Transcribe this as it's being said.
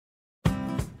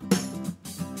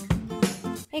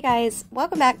Hey guys,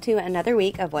 welcome back to another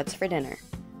week of What's for Dinner.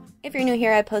 If you're new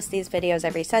here, I post these videos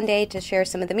every Sunday to share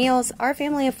some of the meals our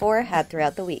family of 4 had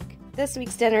throughout the week. This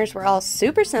week's dinners were all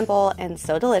super simple and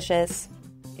so delicious.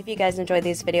 If you guys enjoyed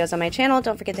these videos on my channel,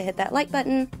 don't forget to hit that like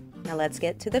button. Now let's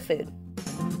get to the food.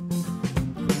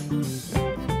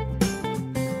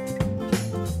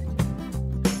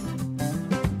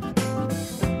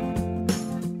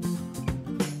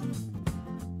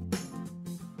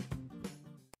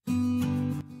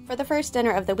 For the first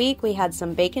dinner of the week, we had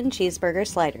some bacon cheeseburger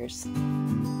sliders.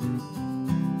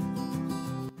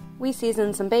 We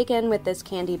seasoned some bacon with this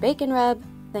candy bacon rub,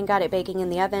 then got it baking in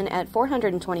the oven at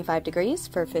 425 degrees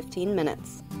for 15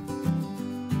 minutes.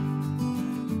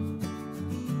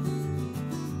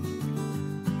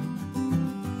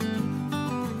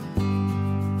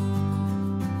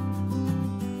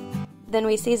 Then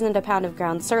we seasoned a pound of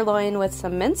ground sirloin with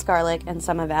some minced garlic and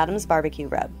some of Adam's barbecue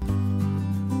rub.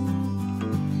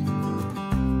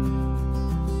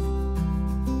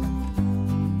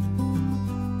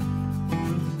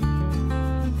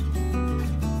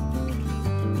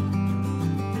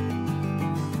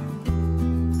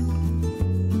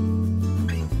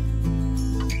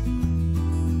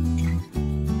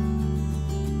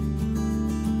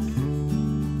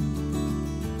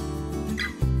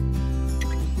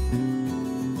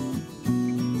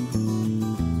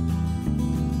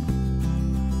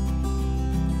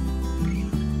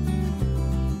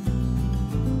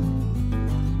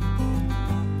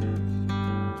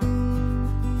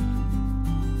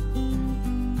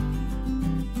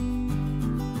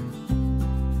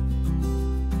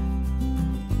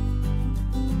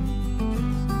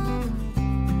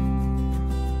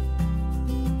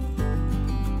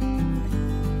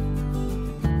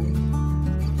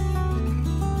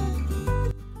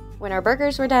 When our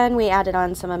burgers were done, we added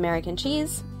on some American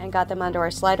cheese and got them onto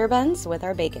our slider buns with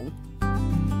our bacon.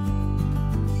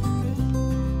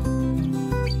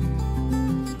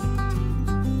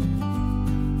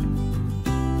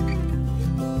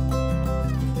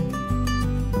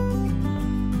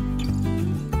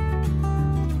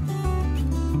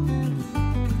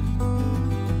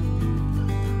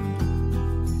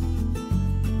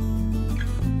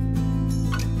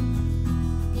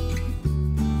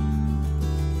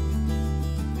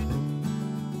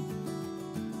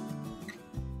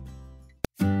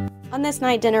 On this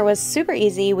night, dinner was super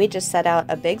easy. We just set out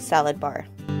a big salad bar.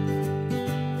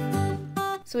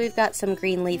 So we've got some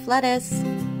green leaf lettuce,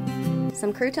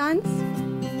 some croutons,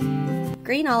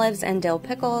 green olives and dill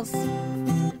pickles,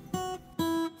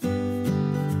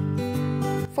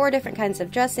 4 different kinds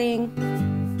of dressing,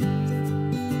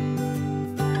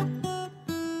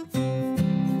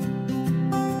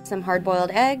 some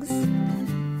hard-boiled eggs,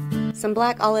 some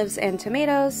black olives and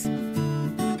tomatoes,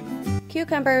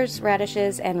 cucumbers,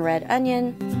 radishes, and red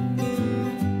onion.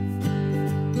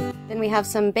 Then we have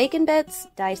some bacon bits,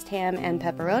 diced ham, and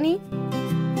pepperoni,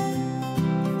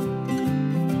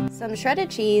 some shredded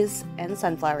cheese, and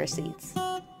sunflower seeds.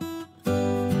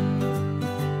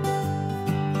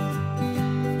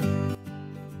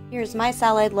 Here's my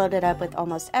salad loaded up with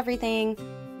almost everything.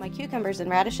 My cucumbers and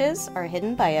radishes are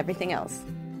hidden by everything else.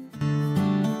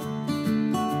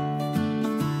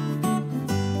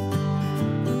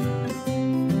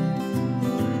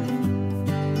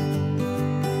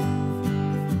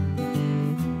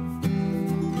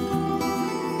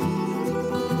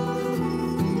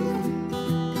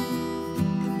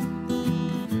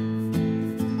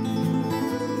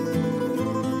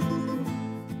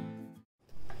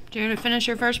 Do you want to finish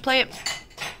your first plate?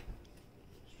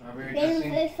 Strawberry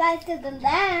dressing. It's faster than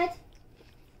that.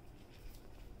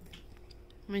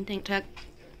 What do you think, Tuck?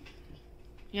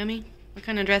 Yummy? What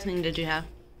kind of dressing did you have?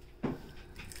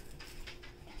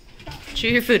 Chew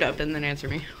your food up and then answer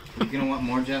me. You don't want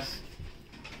more, Jess?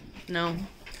 No.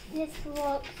 This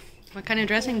looks... What kind of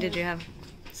dressing did you have?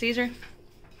 Caesar?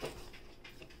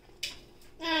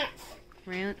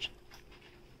 Ranch?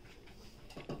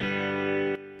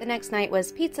 The next night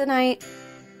was pizza night.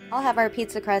 I'll have our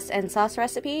pizza crust and sauce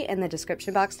recipe in the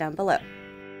description box down below.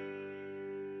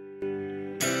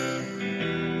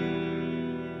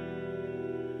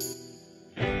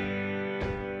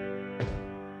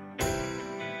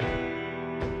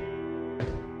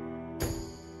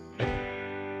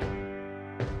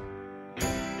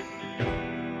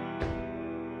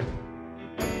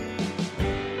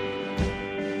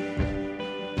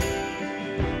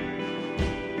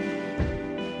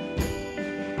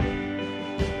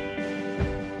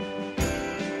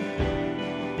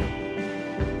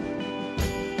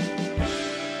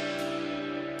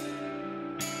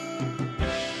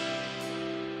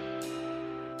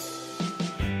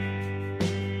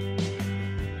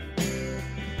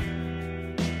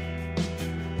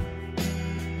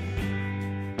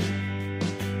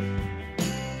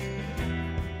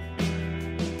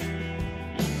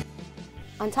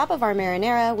 On top of our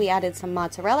marinara, we added some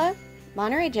mozzarella,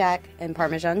 Monterey Jack, and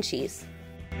Parmesan cheese.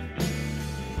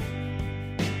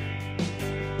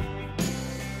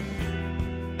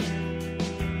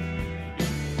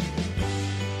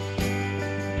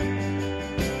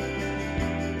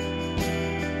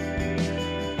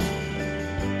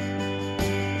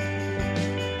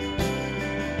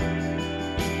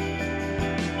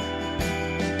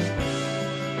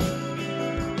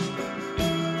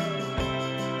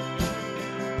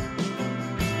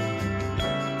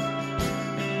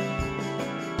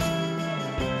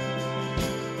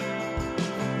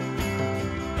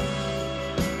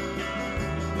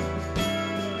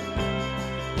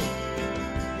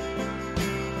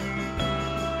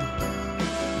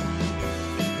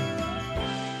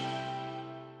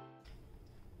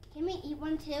 Can we eat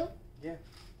one too? Yeah.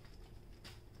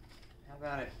 How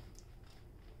about it?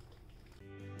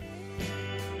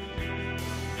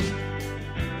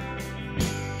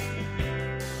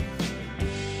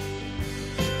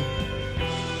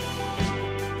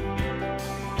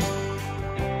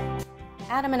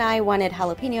 Adam and I wanted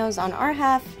jalapenos on our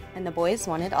half, and the boys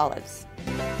wanted olives.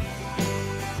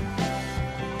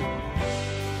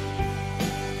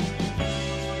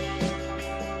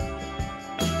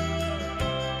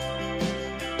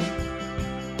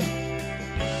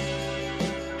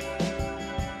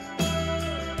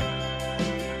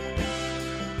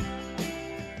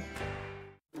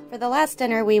 For the last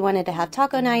dinner, we wanted to have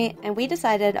taco night, and we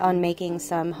decided on making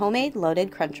some homemade loaded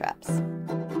Crunchwraps.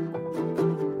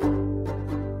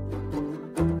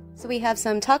 So we have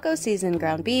some taco seasoned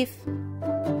ground beef,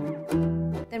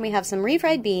 then we have some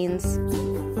refried beans,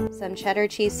 some cheddar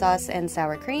cheese sauce and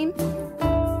sour cream,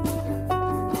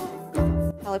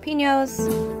 jalapenos,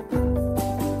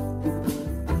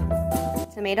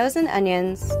 tomatoes and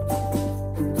onions,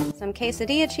 some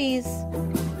quesadilla cheese,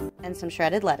 and some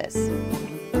shredded lettuce.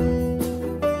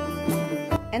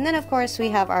 And then of course we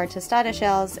have our tostada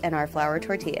shells and our flour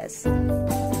tortillas.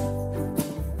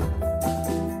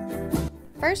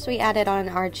 First we added on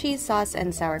our cheese sauce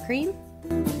and sour cream.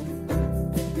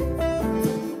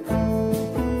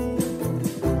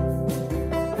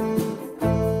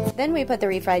 Then we put the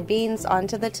refried beans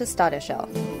onto the tostada shell.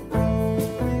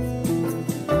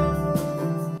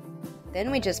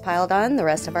 Then we just piled on the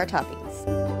rest of our toppings.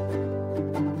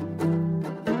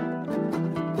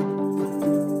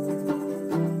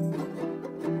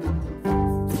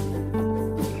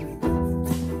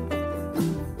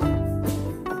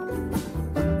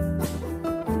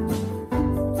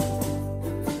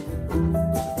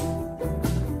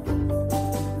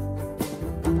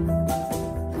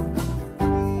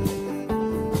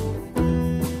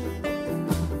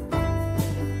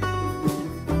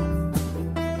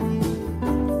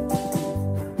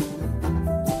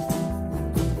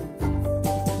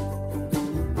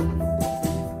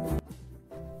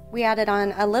 We added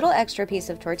on a little extra piece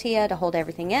of tortilla to hold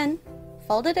everything in,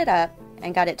 folded it up,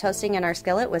 and got it toasting in our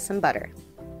skillet with some butter.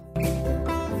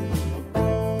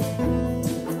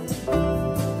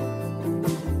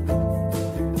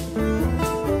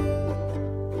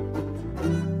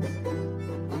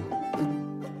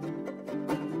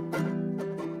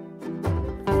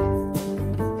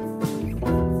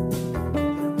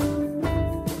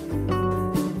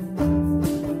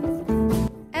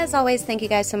 As always, thank you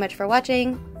guys so much for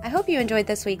watching. I hope you enjoyed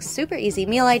this week's super easy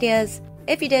meal ideas.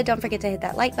 If you did, don't forget to hit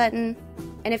that like button.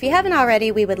 And if you haven't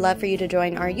already, we would love for you to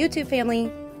join our YouTube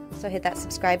family. So hit that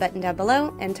subscribe button down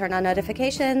below and turn on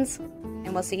notifications.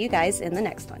 And we'll see you guys in the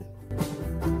next one.